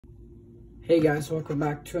Hey guys, welcome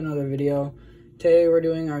back to another video. Today we're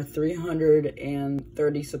doing our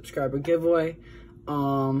 330 subscriber giveaway.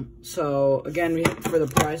 So again, for the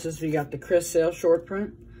prizes, we got the Chris Sale short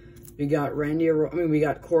print. We got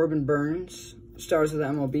Corbin Burnes, stars of the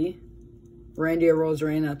MLB. Randy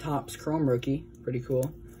Arozarena, Topps Chrome rookie, pretty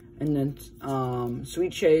cool. And then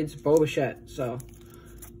Sweet Shades, Bo Bichette, so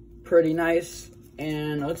pretty nice.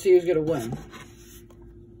 And let's see who's gonna win.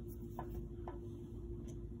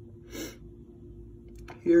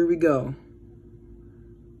 Here we go.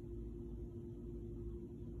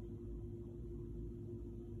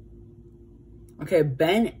 Okay,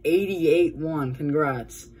 Ben88 won.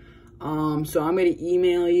 Congrats. So I'm going to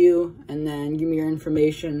email you and then give me your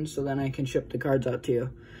information so then I can ship the cards out to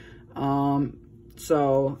you.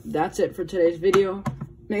 So that's it for today's video.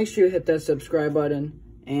 Make sure you hit that subscribe button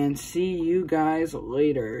and see you guys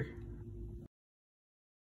later.